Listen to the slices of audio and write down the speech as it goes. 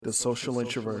The social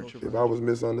introvert. If I was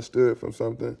misunderstood from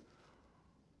something,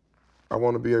 I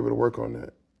want to be able to work on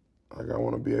that. Like, I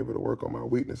want to be able to work on my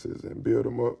weaknesses and build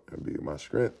them up and be my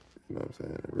strength, you know what I'm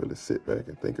saying? And really sit back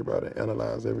and think about it,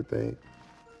 analyze everything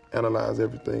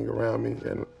around me,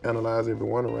 and analyze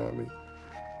everyone around me.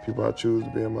 People I choose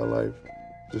to be in my life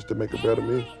just to make a better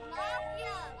me.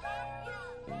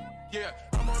 Yeah,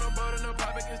 I'm on a boat and no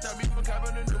pop, it can stop me from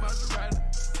copping a new Maserati.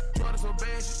 Jordan so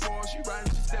bad, she spoiled, she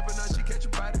riding, she stepping out, she catch a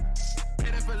body.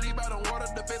 And if I leave out the water,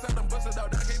 the face I done busted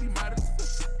out, I can't be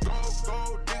modest.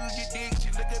 Go, niggas get dig, she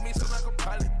look at me so like a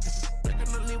pilot. Taking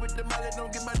the lead with the mallet,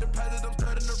 don't get my deposit, I'm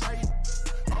starting to write.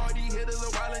 All these hitters are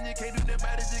wild and you can't do that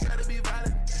about it, you gotta be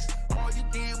violent. All you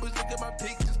did was look at my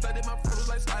pictures, study my photos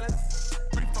like silence.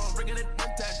 Free phone ringing at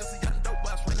one time, just a young dope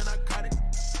boy swinging narcotic.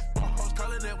 One hoes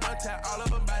calling at one time, all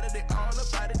of them about it, they all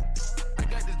about it. I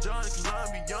got this John, cause I'm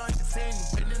beyond, you seen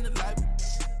you been in the life.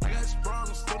 I got sprung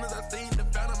as soon as I seen the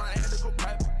fountain, my hand to go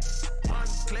private. One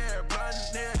clear, blind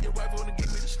nail, your wife wanna give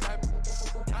me the stripe.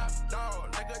 Top dog,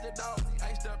 like a dog, he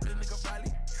iced up in the valley.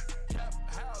 Trap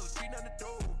house, beat on the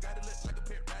door, gotta look like a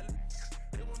pit rally.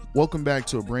 Welcome back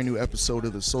to a brand new episode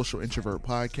of the Social Introvert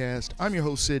Podcast. I'm your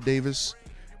host, Sid Davis.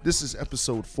 This is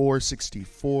episode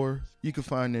 464. You can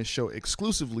find this show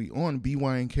exclusively on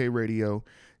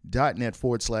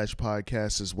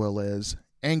bynkradio.net/podcast, as well as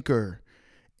Anchor,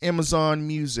 Amazon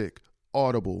Music,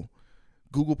 Audible,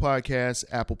 Google Podcasts,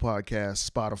 Apple Podcasts,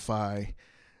 Spotify.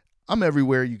 I'm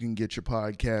everywhere you can get your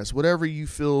podcast. Whatever you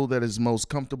feel that is most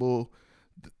comfortable,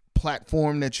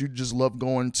 platform that you just love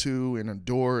going to and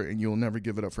adore, and you'll never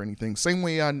give it up for anything. Same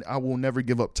way I will never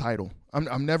give up Tidal.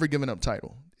 I'm never giving up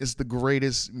Tidal. It's the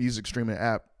greatest music streaming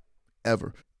app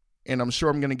ever. And I'm sure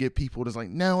I'm going to get people that's like,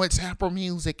 no, it's Apple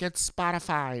Music, it's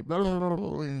Spotify, blah, blah, blah,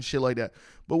 blah, and shit like that.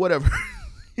 But whatever.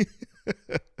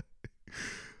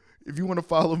 If you want to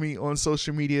follow me on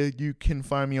social media, you can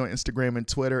find me on Instagram and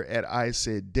Twitter at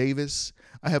ISaidDavis.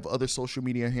 I have other social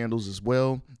media handles as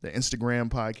well. The Instagram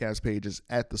podcast page is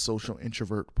at the Social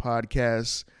Introvert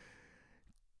Podcast.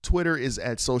 Twitter is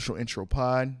at Social Intro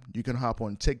Pod. You can hop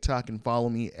on TikTok and follow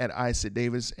me at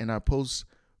ISaidDavis. And I post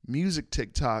music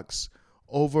TikToks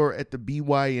over at the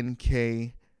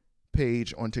BYNK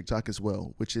page on TikTok as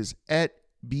well, which is at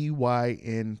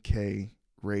BYNK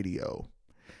Radio.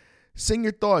 Send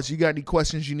your thoughts. You got any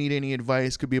questions? You need any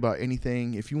advice? Could be about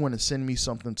anything. If you want to send me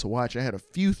something to watch, I had a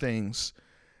few things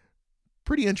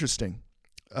pretty interesting.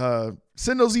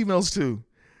 Send those emails to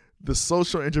the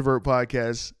Social Introvert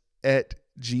Podcast at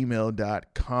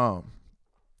gmail.com.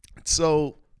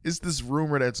 So it's this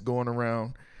rumor that's going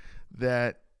around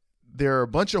that there are a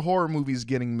bunch of horror movies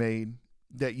getting made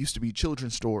that used to be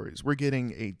children's stories. We're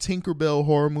getting a Tinkerbell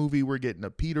horror movie. We're getting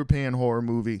a Peter Pan horror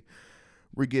movie.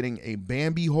 We're getting a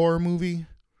Bambi horror movie.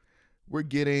 We're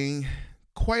getting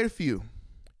quite a few.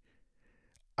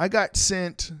 I got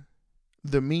sent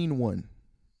The Mean One,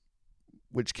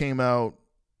 which came out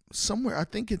somewhere, I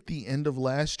think at the end of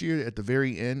last year, at the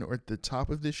very end, or at the top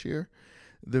of this year.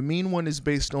 The Mean One is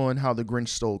based on How the Grinch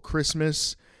Stole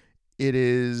Christmas. It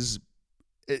is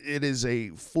a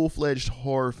full-fledged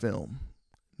horror film,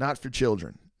 not for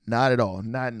children, not at all,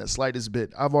 not in the slightest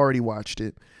bit. I've already watched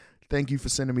it. Thank you for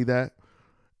sending me that.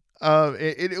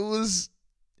 It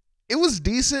was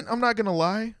decent. I'm not gonna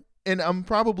lie, and I'm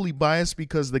probably biased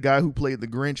because the guy who played the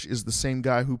Grinch is the same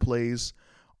guy who plays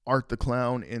Art the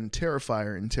Clown in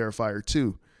Terrifier and Terrifier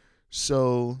 2.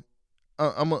 So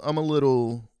I'm a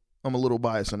little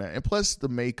biased on that. And plus, the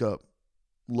makeup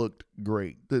looked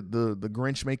great. The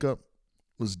Grinch makeup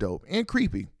was dope and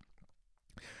creepy.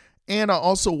 And I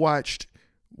also watched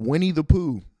Winnie the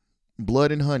Pooh,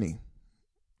 Blood and Honey.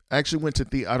 I actually went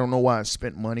to I don't know why I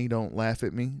spent money. Don't laugh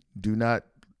at me. Do not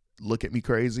look at me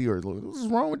crazy or what's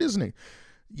wrong with Disney.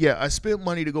 Yeah, I spent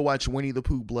money to go watch Winnie the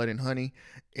Pooh, Blood and Honey,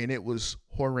 and it was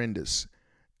horrendous.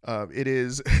 It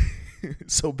is,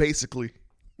 so basically,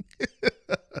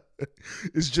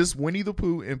 it's just Winnie the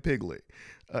Pooh and Piglet.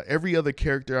 Every other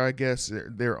character, I guess,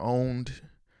 they're owned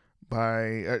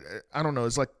by, I don't know,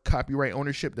 it's like copyright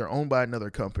ownership. They're owned by another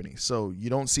company. So you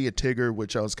don't see a Tigger,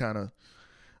 which I was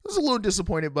a little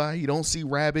disappointed by. You don't see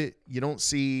Rabbit. You don't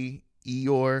see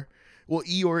Eeyore. Well,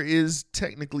 Eeyore is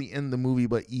technically in the movie,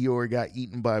 but Eeyore got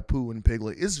eaten by Pooh and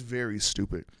Piglet. It's very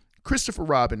stupid. Christopher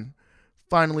Robin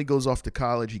finally goes off to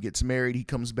college. He gets married. He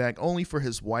comes back only for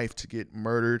his wife to get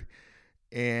murdered.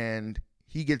 And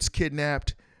he gets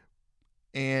kidnapped.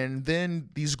 And then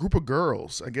these group of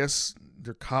girls, I guess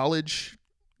they're college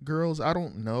girls. I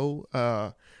don't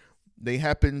know. They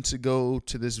happen to go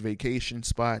to this vacation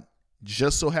spot.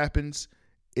 Just so happens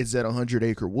it's at 100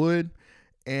 Acre Wood,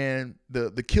 and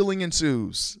the killing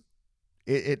ensues.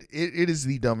 It is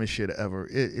the dumbest shit ever.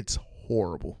 It's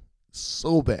horrible.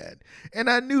 So bad. And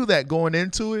I knew that going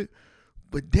into it,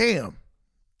 but damn,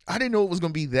 I didn't know it was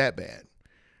going to be that bad.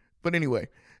 But anyway,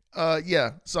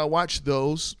 yeah, so I watched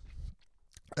those.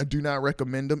 I do not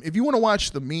recommend them. If you want to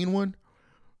watch the mean one,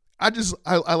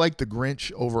 I like the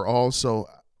Grinch overall, so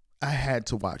I had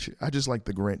to watch it. I just like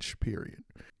the Grinch, period.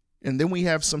 And then we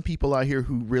have some people out here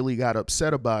who really got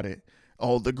upset about it.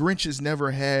 Oh, the Grinch has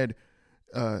never had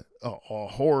a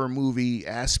horror movie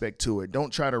aspect to it.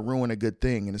 Don't try to ruin a good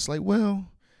thing. And it's like, well,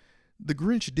 the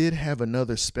Grinch did have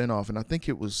another spinoff, and I think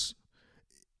it was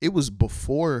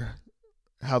before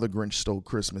How the Grinch Stole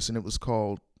Christmas, and it was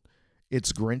called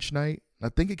It's Grinch Night. I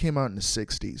think it came out in the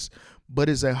 60s, but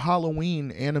it's a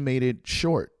Halloween animated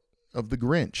short of the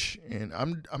Grinch. And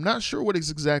I'm not sure what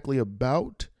it's exactly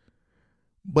about,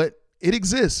 but it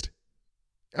exists.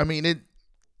 I mean,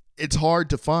 it's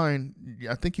hard to find.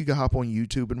 I think you can hop on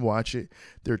YouTube and watch it.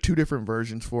 There are two different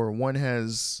versions for it. One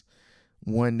has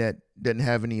one that doesn't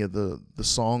have any of the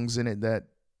songs in it that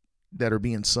are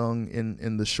being sung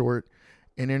in the short.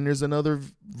 And then there's another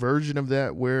version of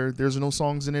that where there's no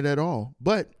songs in it at all.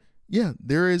 But yeah,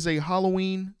 there is a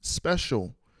Halloween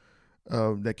special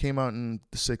that came out in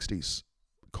the 60s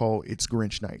called It's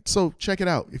Grinch Night. So check it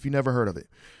out if you never heard of it.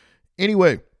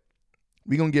 Anyway,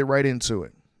 we're going to get right into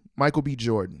it. Michael B.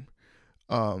 Jordan,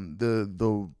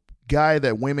 the guy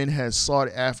that women has sought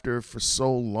after for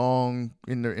so long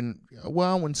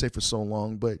well, I wouldn't say for so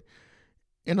long, but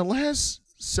in the last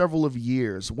several of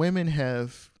years, women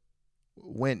have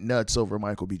went nuts over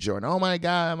Michael B. Jordan. Oh my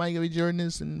God, Michael B. Jordan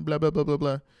is and blah, blah, blah, blah,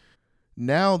 blah.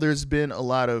 Now there's been a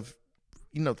lot of,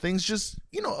 things just,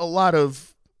 a lot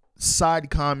of side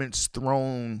comments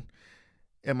thrown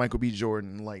at Michael B.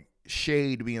 Jordan, like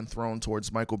shade being thrown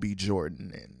towards Michael B.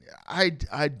 Jordan. And I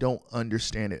don't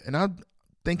understand it. And I'm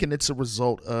thinking it's a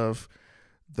result of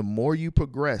the more you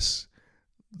progress,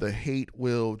 the hate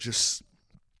will just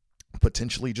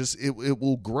potentially it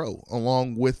will grow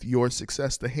along with your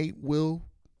success. The hate will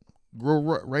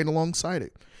grow right alongside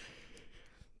it.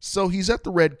 So he's at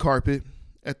the red carpet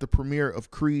at the premiere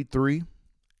of Creed 3.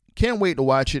 Can't wait to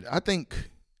watch it. I think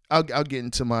I'll get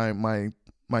into my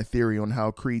theory on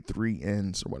how Creed 3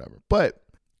 ends or whatever. But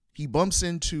he bumps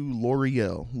into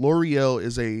L'Oreal. L'Oreal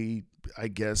is I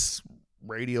guess,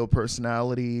 radio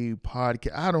personality,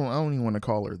 podcast. I don't even want to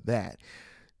call her that.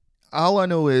 All I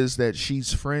know is that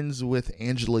she's friends with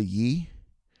Angela Yee,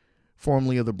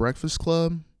 formerly of The Breakfast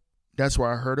Club. That's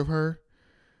where I heard of her.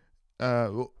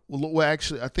 Well,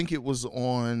 actually, I think it was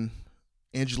on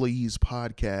Angela Yee's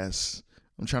podcast.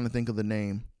 I'm trying to think of the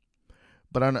name.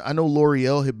 But I know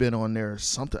L'Oreal had been on there or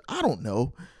something. I don't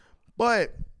know.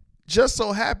 But just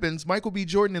so happens, Michael B.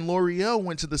 Jordan and L'Oreal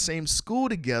went to the same school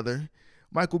together.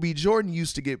 Michael B. Jordan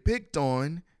used to get picked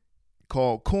on,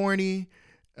 called corny.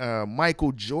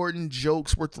 Michael Jordan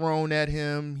jokes were thrown at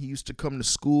him. He used to come to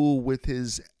school with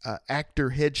his actor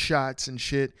headshots and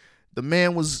shit. The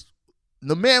man was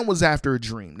after a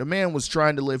dream. The man was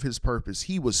trying to live his purpose.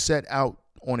 He was set out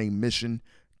on a mission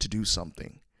to do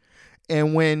something.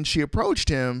 And when she approached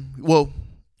him,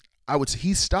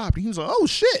 he stopped. He was like, oh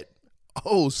shit.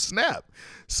 Oh snap.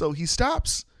 So he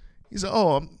stops. He's like,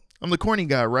 oh, I'm the corny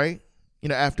guy, right?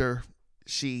 After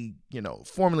she,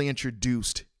 formally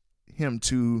introduced him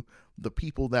to the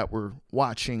people that were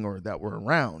watching or that were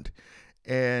around.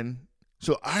 And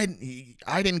so I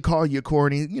didn't call you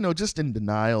corny, just in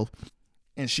denial.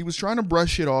 And she was trying to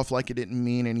brush it off like it didn't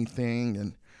mean anything.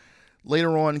 And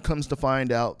later on comes to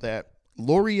find out that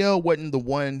L'Oreal wasn't the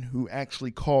one who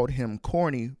actually called him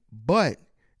corny, but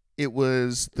it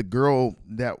was the girl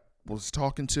that was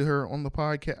talking to her on the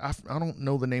podcast. I don't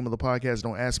know the name of the podcast.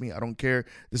 Don't ask me. I don't care.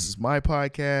 This is my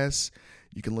podcast.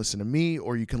 You can listen to me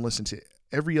or you can listen to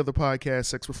every other podcast,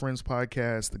 Sex with Friends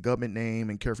podcast, The Government Name,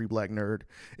 and Carefree Black Nerd,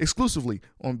 exclusively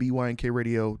on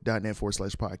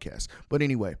bynkradio.net/podcast. But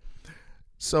anyway,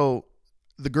 so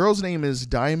the girl's name is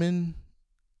Diamond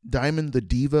the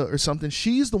Diva or something.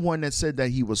 She's the one that said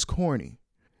that he was corny.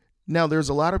 Now, there's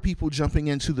a lot of people jumping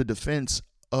into the defense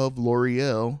of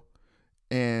L'Oreal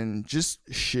and just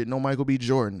shitting on Michael B.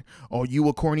 Jordan. Oh, you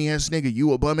a corny ass nigga.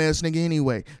 You a bum ass nigga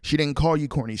anyway. She didn't call you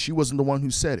corny. She wasn't the one who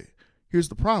said it. Here's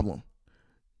the problem.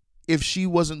 If she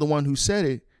wasn't the one who said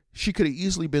it, she could have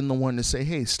easily been the one to say,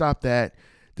 hey, stop that.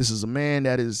 This is a man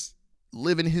that is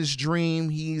living his dream.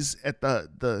 He's at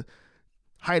the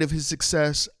height of his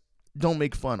success. Don't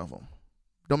make fun of him.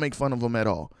 Don't make fun of him at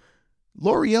all.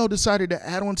 L'Oreal decided to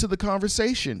add on to the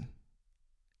conversation.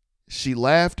 She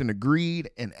laughed and agreed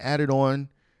and added on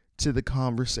to the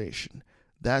conversation.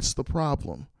 That's the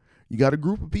problem. You got a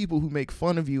group of people who make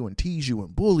fun of you and tease you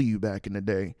and bully you back in the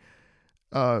day.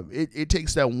 It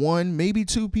takes that one, maybe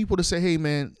two people to say, hey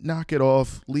man, knock it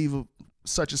off, leave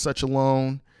such and such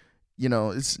alone. You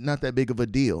know, it's not that big of a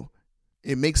deal.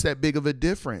 It makes that big of a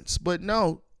difference. But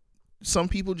no, some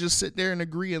people just sit there and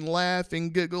agree and laugh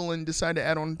and giggle and decide to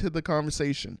add on to the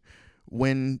conversation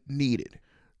when needed.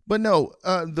 But no,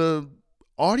 the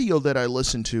audio that I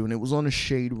listened to, and it was on the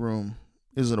Shade Room,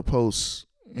 is in a post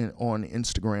on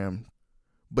Instagram.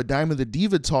 But Diamond the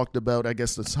Diva talked about, I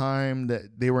guess, the time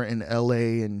that they were in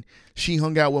LA and she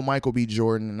hung out with Michael B.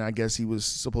 Jordan. And I guess he was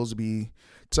supposed to be,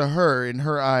 to her, in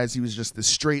her eyes, he was just the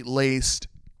straight-laced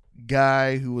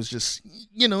guy who was just,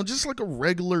 you know, just like a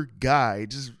regular guy,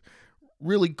 just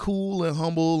really cool and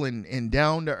humble and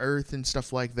down to earth and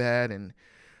stuff like that. And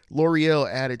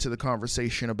L'Oreal added to the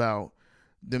conversation about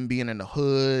them being in the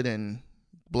hood and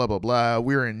blah, blah, blah.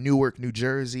 We were in Newark, New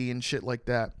Jersey and shit like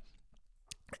that.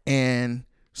 And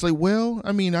it's like, well,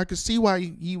 I mean, I could see why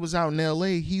he was out in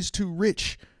LA. He's too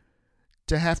rich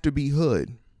to have to be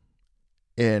hood.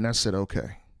 And I said,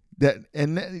 okay.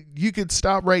 You could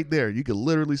stop right there. You could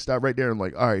literally stop right there and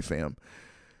like, all right, fam.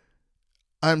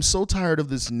 I'm so tired of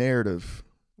this narrative.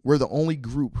 We're the only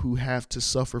group who have to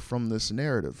suffer from this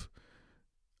narrative.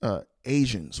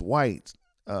 Asians, whites,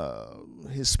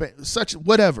 Hispanic, such,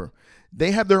 whatever.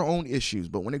 They have their own issues.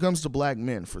 But when it comes to black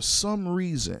men, for some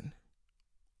reason,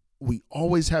 we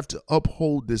always have to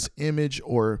uphold this image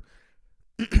or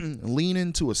lean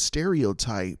into a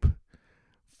stereotype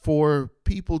for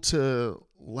people to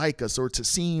like us or to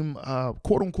seem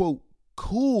quote unquote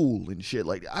cool and shit.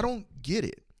 Like, I don't get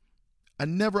it. I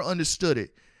never understood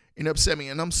it. It upset me.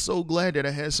 And I'm so glad that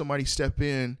I had somebody step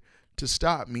in to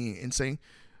stop me and say,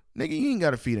 nigga, you ain't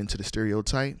got to feed into the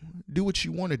stereotype. Do what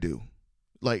you want to do.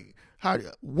 Like,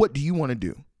 what do you want to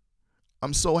do?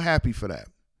 I'm so happy for that.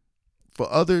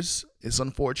 For others, it's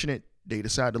unfortunate. They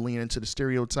decide to lean into the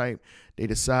stereotype. They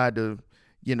decide to,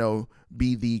 you know,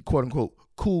 be the quote unquote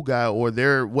cool guy, or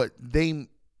they're what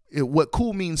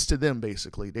cool means to them,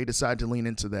 basically. They decide to lean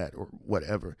into that or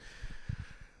whatever.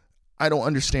 I don't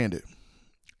understand it.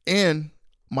 And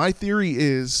my theory,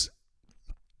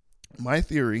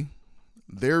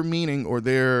 their meaning or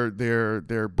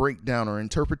their breakdown or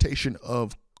interpretation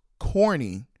of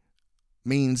corny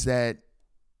means that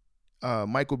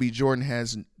Michael B. Jordan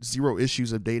has zero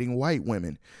issues of dating white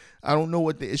women. I don't know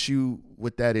what the issue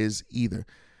with that is either.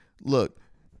 Look,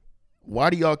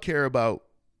 why do y'all care about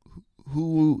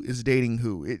who is dating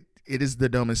who? It is the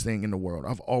dumbest thing in the world.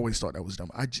 I've always thought that was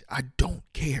dumb. I don't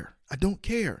care. I don't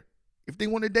care. If they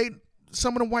want to date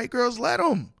some of the white girls, let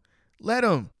them. Let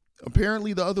them.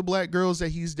 Apparently the other black girls that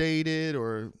he's dated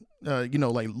or,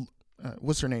 like,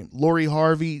 what's her name? Lori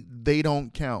Harvey, they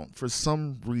don't count for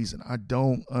some reason. I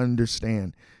don't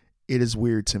understand. It is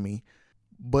weird to me.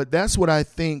 But that's what I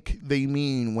think they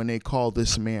mean when they call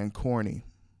this man corny.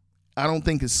 I don't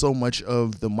think it's so much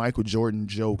of the Michael Jordan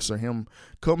jokes or him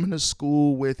coming to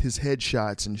school with his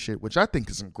headshots and shit, which I think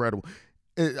is incredible.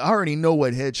 I already know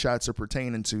what headshots are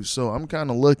pertaining to, so I'm kind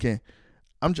of looking.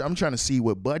 I'm trying to see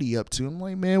what Buddy up to. I'm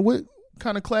like, man, what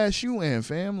kind of class you in,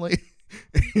 fam? Like,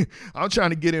 I'm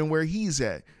trying to get in where he's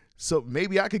at. So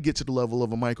maybe I could get to the level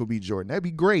of a Michael B. Jordan. That'd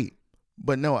be great.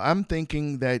 But no, I'm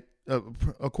thinking that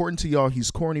according to y'all,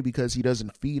 he's corny because he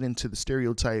doesn't feed into the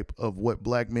stereotype of what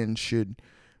black men should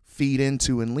feed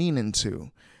into and lean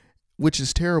into, which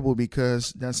is terrible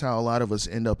because that's how a lot of us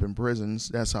end up in prisons.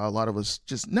 That's how a lot of us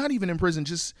just not even in prison,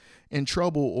 just in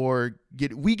trouble or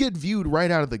we get viewed right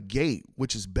out of the gate,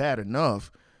 which is bad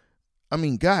enough. I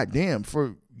mean, goddamn,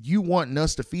 for you wanting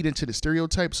us to feed into the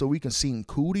stereotype so we can seem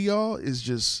cool to y'all is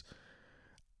just,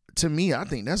 to me, I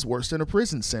think that's worse than a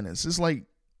prison sentence. It's like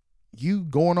you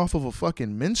going off of a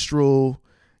fucking menstrual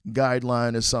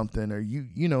guideline or something, or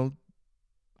you know,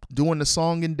 doing the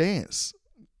song and dance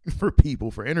for people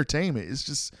for entertainment. It's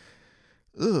just,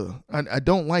 I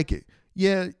don't like it.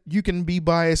 Yeah, you can be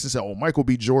biased and say, oh, Michael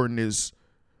B. Jordan is,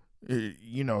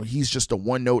 he's just a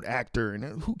one-note actor,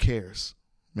 and who cares,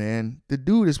 man? The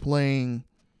dude is playing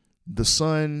the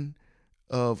son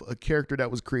of a character that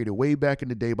was created way back in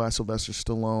the day by Sylvester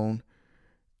Stallone,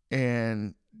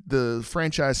 and the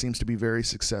franchise seems to be very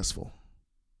successful.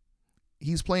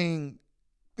 He's playing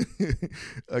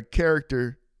a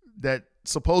character that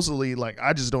supposedly, like,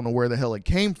 I just don't know where the hell it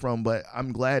came from, but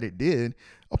I'm glad it did.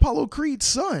 Apollo Creed's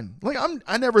son. Like,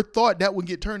 I never thought that would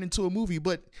get turned into a movie,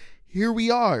 but here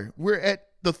we are. We're at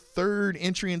the third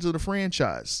entry into the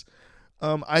franchise.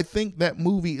 I think that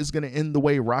movie is going to end the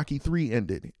way Rocky 3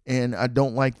 ended, and I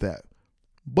don't like that.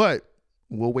 But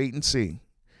we'll wait and see.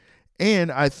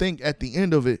 And I think at the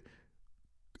end of it,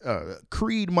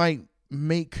 Creed might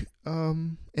make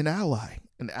an ally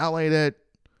that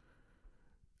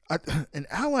an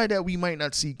ally that we might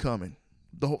not see coming.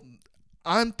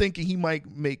 I'm thinking he might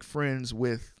make friends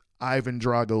with Ivan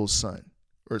Drago's son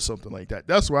or something like that.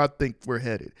 That's where I think we're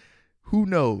headed. Who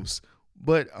knows?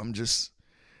 But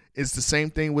it's the same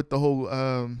thing with the whole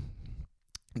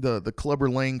the Clubber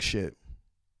Lang shit.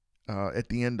 At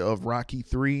the end of Rocky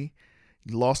 3,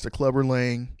 he lost to Clubber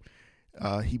Lang.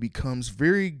 He becomes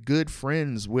very good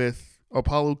friends with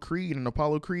Apollo Creed, and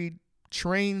Apollo Creed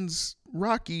trains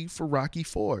Rocky for Rocky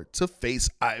 4 to face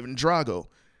Ivan Drago.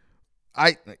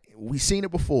 We've seen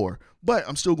it before, but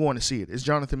I'm still going to see it. It's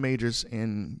Jonathan Majors,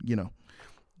 and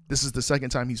this is the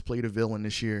second time he's played a villain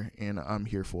this year, and I'm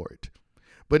here for it.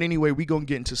 But anyway, we gonna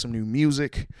get into some new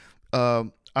music. I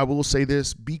will say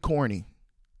this: be corny.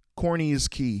 Corny is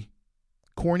key.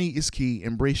 Corny is key.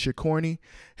 Embrace your corny.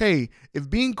 Hey, if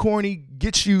being corny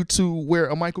gets you to where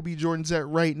a Michael B. Jordan's at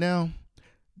right now,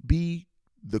 be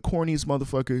the corniest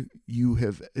motherfucker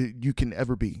you can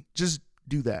ever be. Just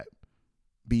do that.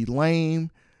 Be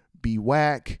lame, be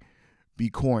whack, be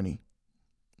corny.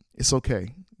 It's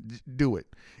okay. Do it.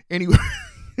 Anyway,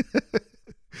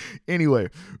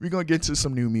 we're going to get to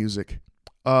some new music.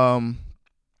 There's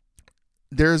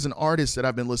an artist that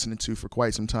I've been listening to for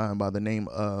quite some time by the name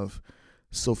of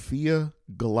Sofia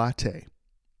Galate.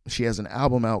 She has an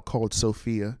album out called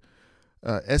Sophia.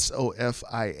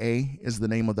 Sofia is the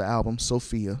name of the album,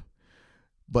 Sophia.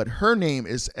 But her name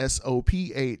is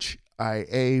Sophia,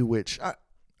 which I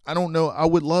don't know. I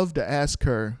would love to ask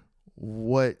her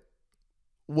what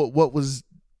was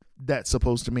that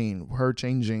supposed to mean, her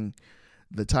changing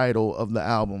the title of the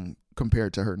album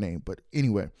compared to her name. But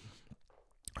anyway,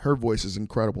 her voice is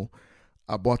incredible.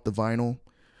 I bought the vinyl,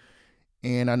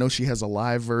 and I know she has a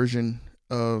live version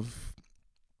of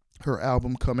her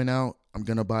album coming out. I'm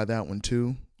going to buy that one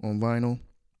too on vinyl.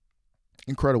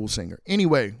 Incredible singer.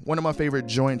 Anyway, one of my favorite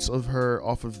joints of her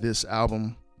off of this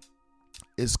album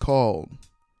is called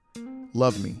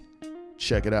Love Me.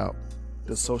 Check it out.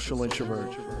 The Social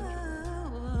Introvert.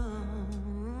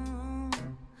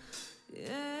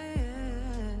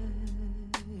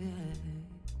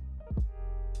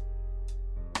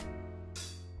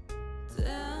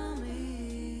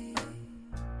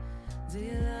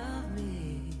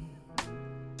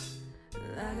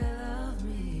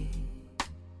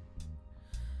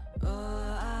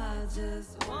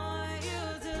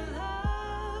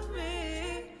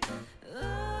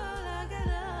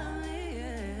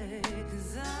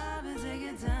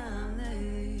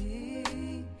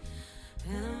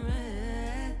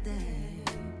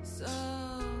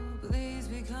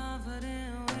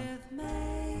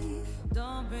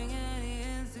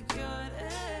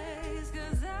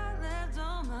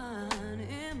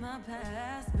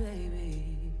 Past,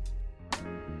 baby.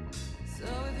 So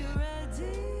if you're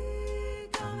ready,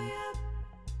 call me up,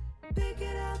 pick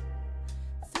it up,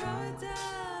 throw it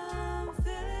down,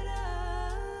 fill it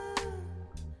up.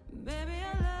 Baby,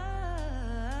 I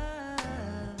love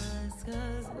us,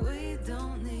 'cause we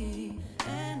don't need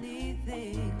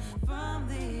anything from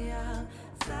the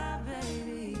outside,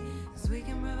 baby. 'Cause we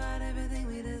can provide everything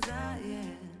we desire,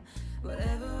 yeah.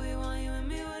 Whatever we want, you and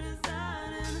me, we're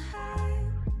deciding high.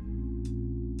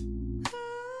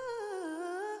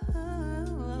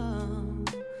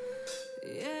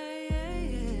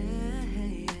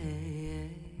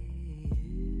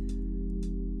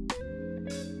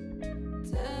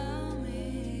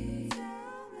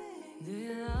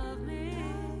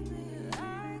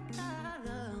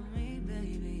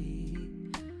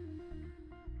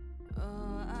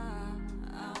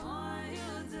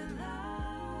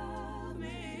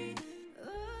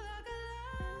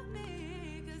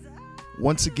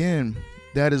 Once again,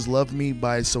 that is Love Me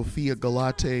by Sofia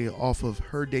Galate off of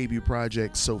her debut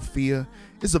project, Sophia.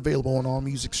 It's available on all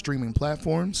music streaming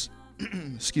platforms.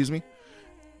 Excuse me.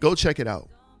 Go check it out.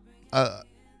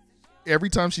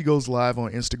 Every time she goes live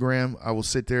on Instagram, I will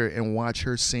sit there and watch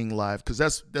her sing live, because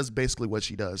that's basically what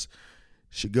she does.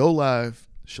 She'll go live.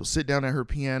 She'll sit down at her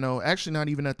piano. Actually, not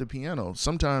even at the piano.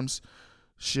 Sometimes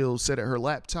she'll sit at her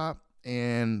laptop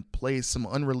and play some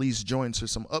unreleased joints or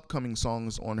some upcoming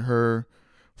songs on her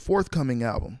forthcoming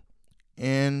album.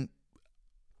 And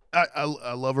I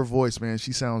love her voice, man.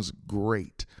 She sounds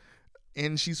great.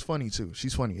 And she's funny too.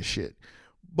 She's funny as shit.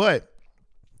 But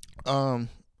I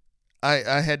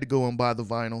had to go and buy the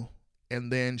vinyl.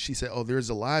 And then she said, oh, there's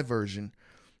a live version.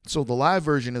 So the live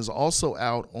version is also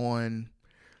out on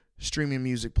streaming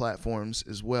music platforms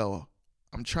as well.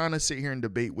 I'm trying to sit here and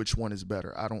debate which one is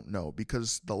better. I don't know,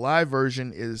 because the live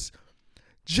version is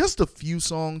just a few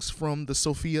songs from the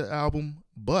Sophia album,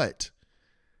 but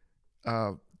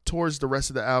towards the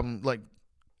rest of the album, like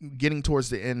getting towards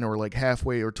the end or like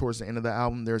halfway or towards the end of the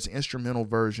album, there's instrumental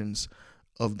versions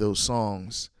of those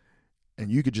songs,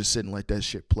 and you could just sit and let that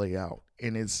shit play out,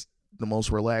 and it's the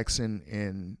most relaxing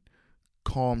and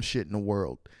calm shit in the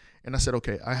world. And I said,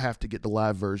 okay, I have to get the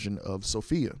live version of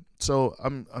Sophia. So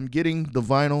I'm getting the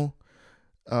vinyl.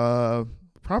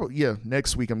 Probably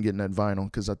next week I'm getting that vinyl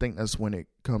because I think that's when it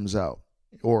comes out,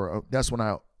 or that's when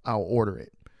I'll order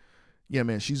it. Yeah,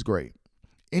 man, she's great.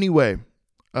 Anyway,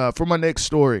 for my next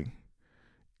story,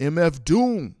 MF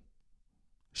Doom.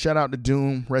 Shout out to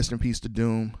Doom. Rest in peace to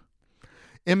Doom.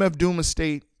 MF Doom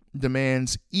estate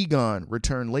demands Egon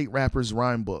return late rapper's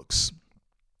rhyme books.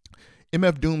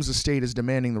 MF Doom's estate is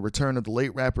demanding the return of the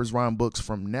late rapper's rhyme books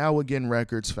from Now Again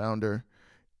Records founder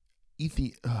Egon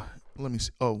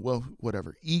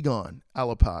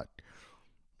Alapot.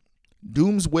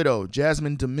 Doom's widow,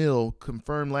 Jasmine DeMille,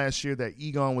 confirmed last year that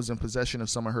Egon was in possession of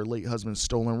some of her late husband's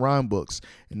stolen rhyme books,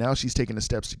 and now she's taking the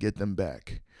steps to get them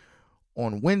back.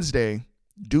 On Wednesday,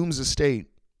 Doom's estate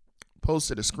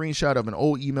posted a screenshot of an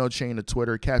old email chain to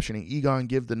Twitter captioning Egon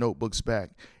give the notebooks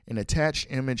back. An attached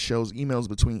image shows emails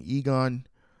between Egon,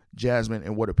 Jasmine,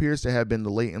 and what appears to have been the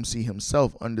late MC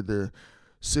himself under the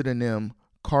pseudonym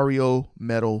Cario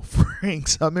Metal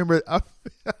Franks. I remember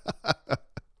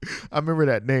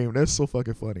that name. That's so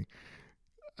fucking funny.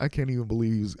 I can't even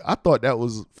believe I thought that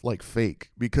was like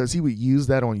fake because he would use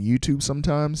that on YouTube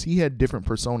sometimes. He had different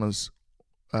personas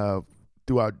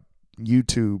throughout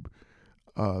YouTube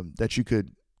that you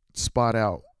could spot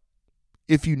out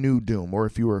if you knew Doom or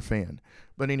if you were a fan.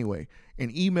 But anyway,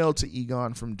 an email to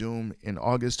Egon from Doom in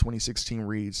August 2016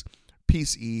 reads,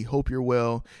 "Peace E, hope you're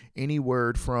well. Any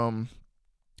word from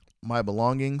my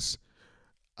belongings?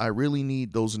 I really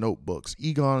need those notebooks."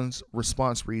 Egon's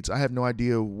response reads, "I have no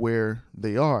idea where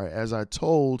they are. As I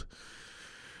told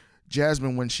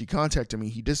Jasmine when she contacted me,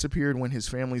 he disappeared when his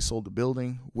family sold the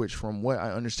building, which from what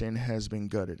I understand has been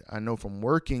gutted. I know from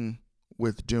working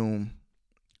with Doom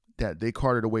that they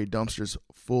carted away dumpsters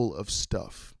full of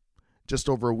stuff." Just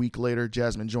over a week later,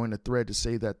 Jasmine joined a thread to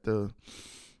say that the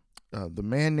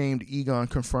man named Egon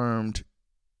confirmed.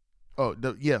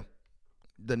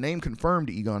 The name confirmed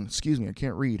Egon, I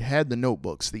can't read, had the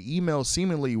notebooks. The email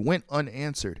seemingly went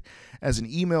unanswered, as an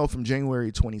email from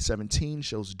January 2017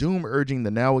 shows Doom urging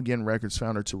the Now Again Records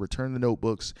founder to return the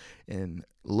notebooks and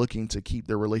looking to keep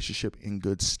their relationship in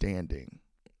good standing.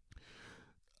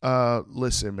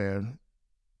 Listen, man.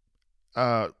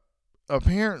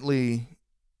 Apparently,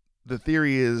 the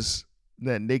theory is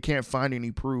that they can't find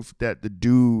any proof that the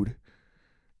dude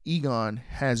Egon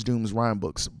has Doom's rhyme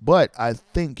books, but I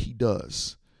think he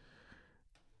does.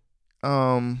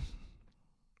 You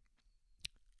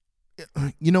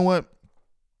know what?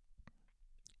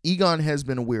 Egon has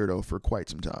been a weirdo for quite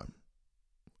some time,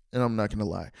 and I'm not gonna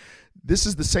lie. This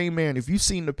is the same man. If you've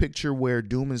seen the picture where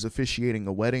Doom is officiating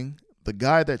a wedding, the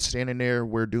guy that's standing there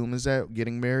where Doom is at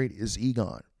getting married is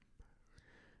Egon.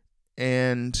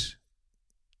 And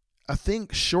I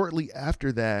think shortly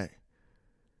after that,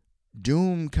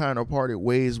 Doom kind of parted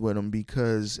ways with him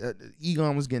because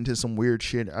Egon was getting to some weird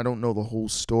shit. I don't know the whole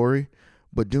story,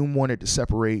 but Doom wanted to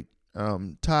separate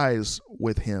ties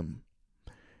with him.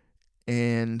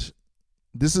 And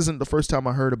this isn't the first time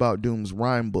I heard about Doom's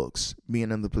rhyme books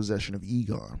being in the possession of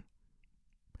Egon.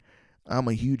 I'm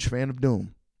a huge fan of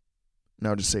Doom.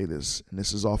 Now to say this, and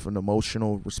this is off an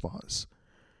emotional response.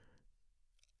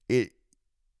 It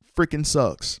freaking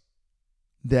sucks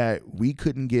that we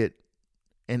couldn't get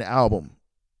an album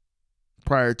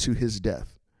prior to his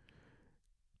death.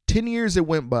 10 years it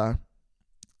went by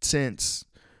since,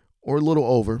 or a little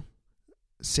over,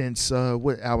 since,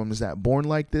 what album is that? Born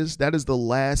Like This? That is the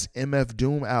last MF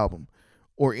Doom album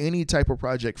or any type of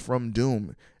project from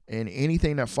Doom. And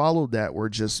anything that followed that were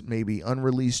just maybe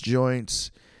unreleased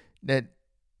joints that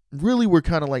really were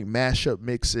kind of like mashup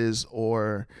mixes,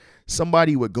 or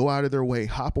somebody would go out of their way,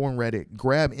 hop on Reddit,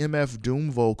 grab MF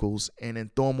Doom vocals, and then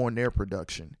throw them on their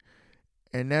production.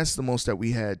 And that's the most that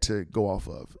we had to go off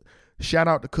of. Shout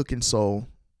out to Cookin' Soul.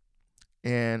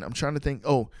 And I'm trying to think.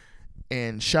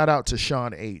 And shout out to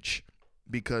Sean H.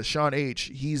 Because Sean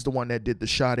H., he's the one that did the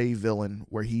Sade Villain,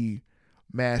 where he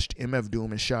mashed MF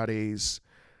Doom and Sade's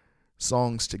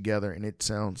songs together, and it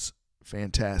sounds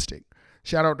fantastic.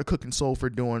 Shout out to Cookin' Soul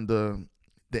for doing the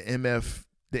MF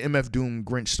Doom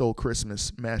Grinch Stole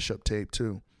Christmas mashup tape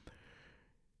too.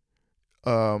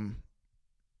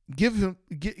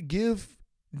 Give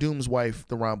Doom's wife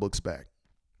the rhyme books back.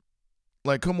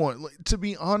 Like, come on. Like, to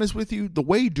be honest with you, the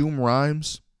way Doom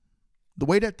rhymes, the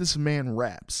way that this man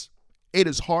raps, it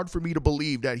is hard for me to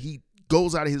believe that he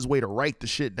goes out of his way to write the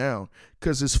shit down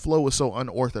because his flow is so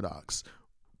unorthodox,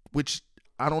 which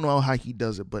I don't know how he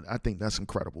does it, but I think that's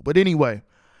incredible. But anyway,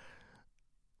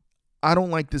 I don't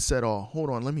like this at all. Hold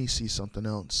on, let me see something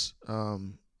else.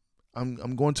 I'm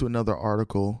going to another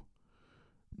article.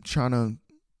 I'm trying to,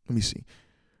 let me see.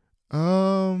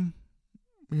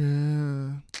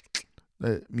 Yeah.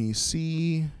 Let me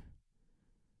see.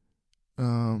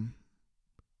 In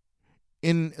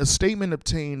a statement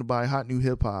obtained by Hot New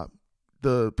Hip Hop,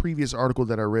 the previous article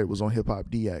that I read was on Hip Hop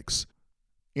DX.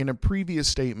 In a previous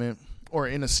statement, or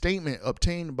in a statement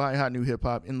obtained by Hot New Hip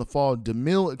Hop in the fall,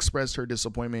 DeMille expressed her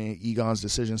disappointment in Egon's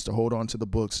decisions to hold on to the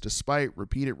books despite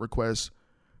repeated requests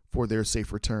for their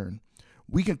safe return.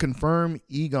 We can confirm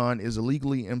Egon is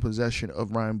illegally in possession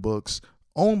of rhyme books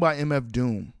owned by MF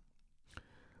Doom.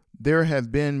 There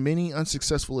have been many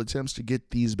unsuccessful attempts to get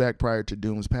these back prior to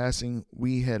Doom's passing.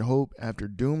 We had hoped after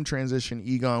Doom transition,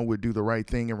 Egon would do the right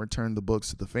thing and return the books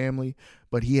to the family,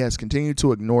 but he has continued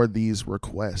to ignore these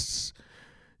requests.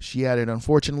 She added,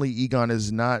 unfortunately, Egon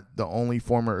is not the only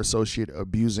former associate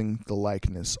abusing the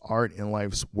likeness, art, and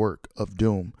life's work of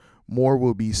Doom. More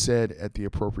will be said at the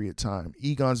appropriate time.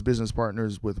 Egon's business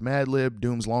partners with Madlib,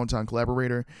 Doom's longtime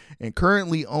collaborator, and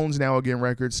currently owns Now Again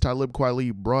Records, Talib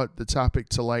Kweli brought the topic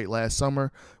to light last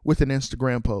summer with an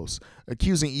Instagram post,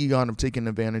 accusing Egon of taking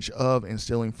advantage of and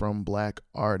stealing from black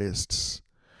artists.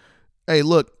 Hey,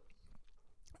 look,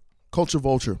 Culture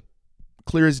Vulture,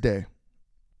 clear as day.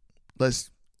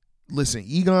 Listen,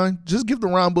 Egon, just give the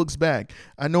rhyme books back.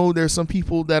 I know there's some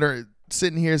people that are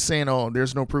sitting here saying, oh,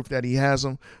 there's no proof that he has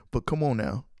them, but come on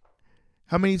now.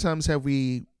 How many times have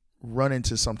we run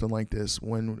into something like this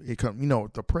when it comes,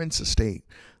 the Prince estate,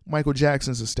 Michael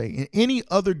Jackson's estate, and any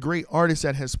other great artist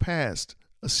that has passed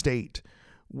estate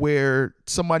where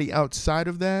somebody outside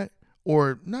of that,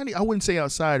 or not, I wouldn't say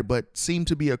outside, but seemed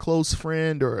to be a close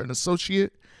friend or an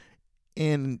associate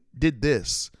and did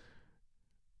this,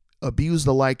 abuse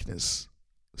the likeness,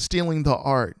 stealing the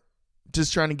art,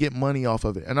 just trying to get money off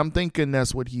of it. And I'm thinking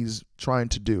that's what he's trying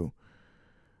to do.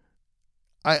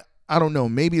 I don't know.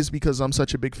 Maybe it's because I'm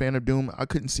such a big fan of Doom. I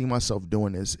couldn't see myself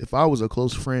doing this. If I was a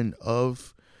close friend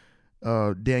of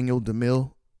Daniel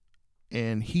DeMille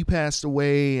and he passed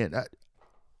away, and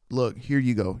look, here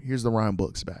you go. Here's the rhyme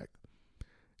books back.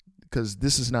 Because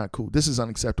this is not cool. This is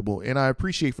unacceptable. And I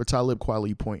appreciate for Talib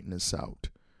Kweli pointing this out.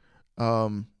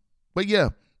 But yeah,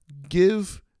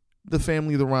 give the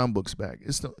family the rhyme books back.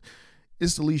 It's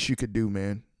the least you could do,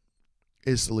 man.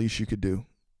 It's the least you could do.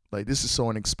 Like, this is so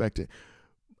unexpected.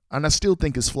 And I still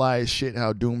think it's fly as shit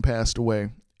how Doom passed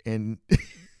away and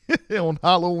on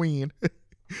Halloween.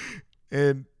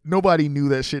 And nobody knew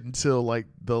that shit until like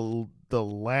the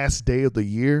last day of the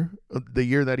year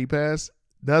that he passed.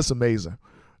 That's amazing.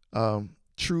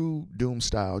 True Doom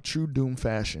style, true Doom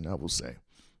fashion, I will say.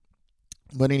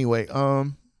 But anyway,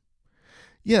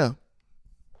 yeah.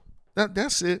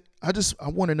 That's it. I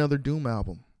want another Doom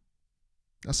album.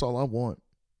 That's all I want.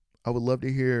 I would love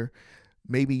to hear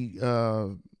maybe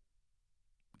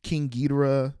King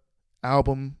Ghidorah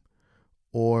album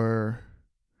or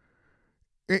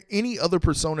any other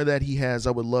persona that he has.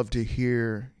 I would love to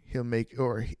hear him make,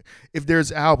 or if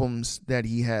there's albums that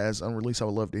he has unreleased, I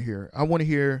would love to hear. I want to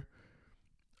hear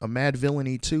a Mad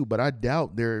Villainy 2, but I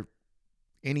doubt there are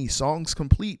any songs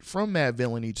complete from Mad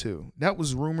Villainy 2. That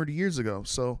was rumored years ago.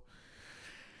 So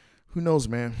who knows,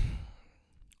 man?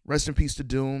 Rest in peace to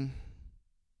Doom.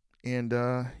 And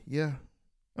yeah,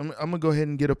 I'm going to go ahead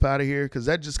and get up out of here because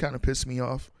that just kind of pissed me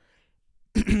off.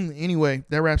 Anyway,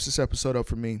 that wraps this episode up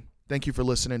for me. Thank you for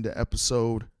listening to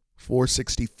episode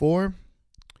 464.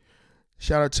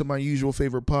 Shout out to my usual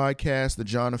favorite podcast, The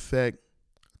John Effect,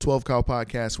 12 Cow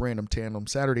Podcast, Random Tandem,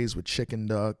 Saturdays with Chicken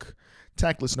Duck,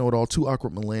 Tactless Know-It-All, Two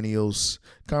Awkward Millennials,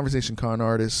 Conversation Con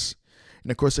Artists,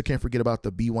 and of course I can't forget about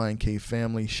the BYNK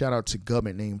family. Shout out to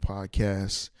Government Name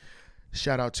Podcast.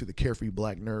 Shout out to the Carefree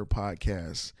Black Nerd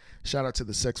Podcast. Shout out to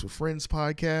the Sex with Friends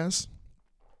Podcast.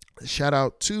 Shout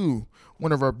out to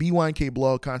one of our BYNK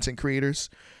blog content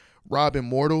creators, Rob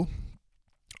Immortal.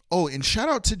 Oh, and shout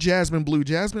out to Jasmine Blue.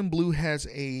 Jasmine Blue has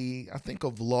a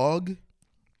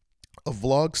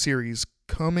vlog series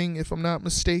coming, if I'm not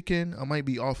mistaken. I might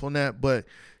be off on that, but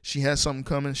she has something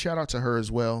coming. Shout out to her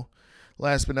as well.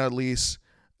 Last but not least,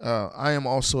 I am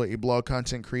also a blog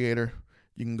content creator.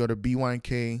 You can go to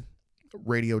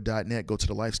bynkradio.net, go to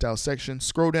the lifestyle section,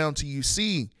 scroll down till you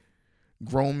see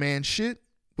Grown Man Shit,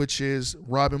 which is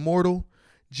Rob Immortal,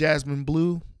 Jasmine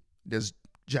Blue. There's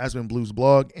Jasmine Blue's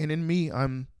blog, and in me,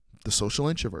 I'm the Social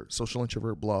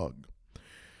Introvert blog.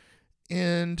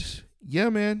 And yeah,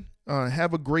 man,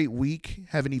 have a great week.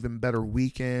 Have an even better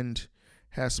weekend.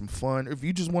 have some fun. If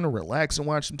you just want to relax and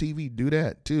watch some TV, do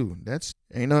that too. That's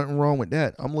ain't nothing wrong with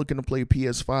that. I'm looking to play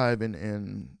PS5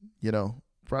 and you know,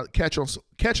 probably catch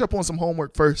up on some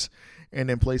homework first and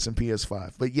then play some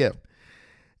PS5. But yeah,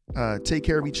 take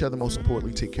care of each other. Most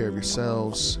importantly, take care of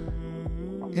yourselves.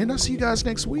 And I'll see you guys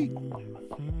next week.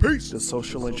 Peace. The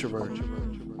Social Introvert.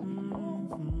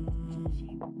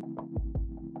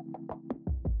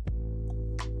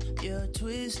 Your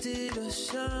twisted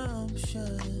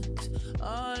assumptions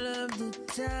all of the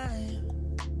time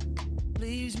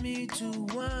leaves me to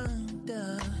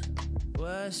wonder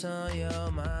what's on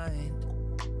your mind.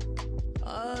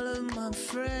 All of my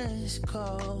friends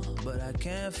call, but I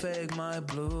can't fake my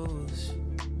blues.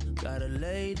 Gotta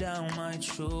lay down my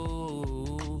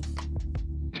truth.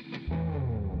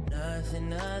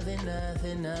 Nothing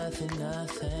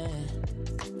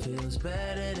feels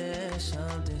better than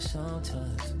something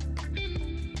sometimes.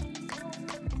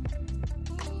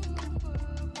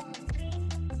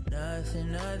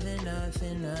 Nothing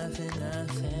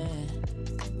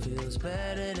feels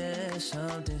better than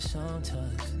something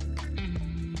sometimes.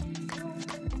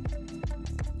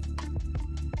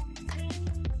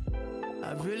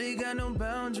 I've really got no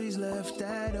boundaries left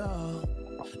at all.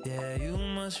 Yeah, you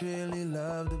must really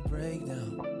love the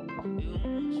breakdown.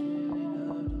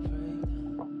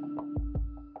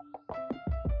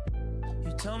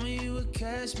 You told me you would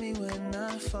catch me when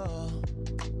I fall,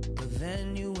 but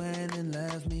then you went and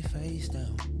left me face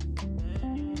down.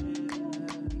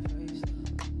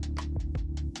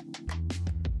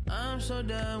 I'm so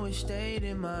done with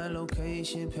stating my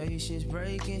location. Patience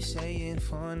breaking, saying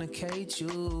fornicate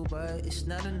you, but it's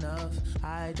not enough.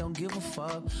 I don't give a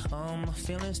fuck. My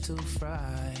feelings too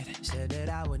fried. Said that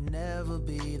I would never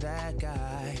be that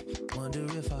guy. Wonder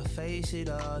if I face it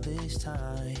all this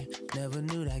time. Never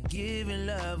knew that giving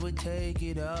love would take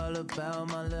it all about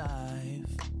my life.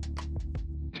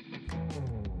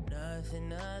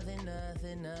 Nothing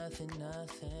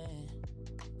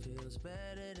feels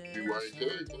better than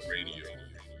BYK Radio.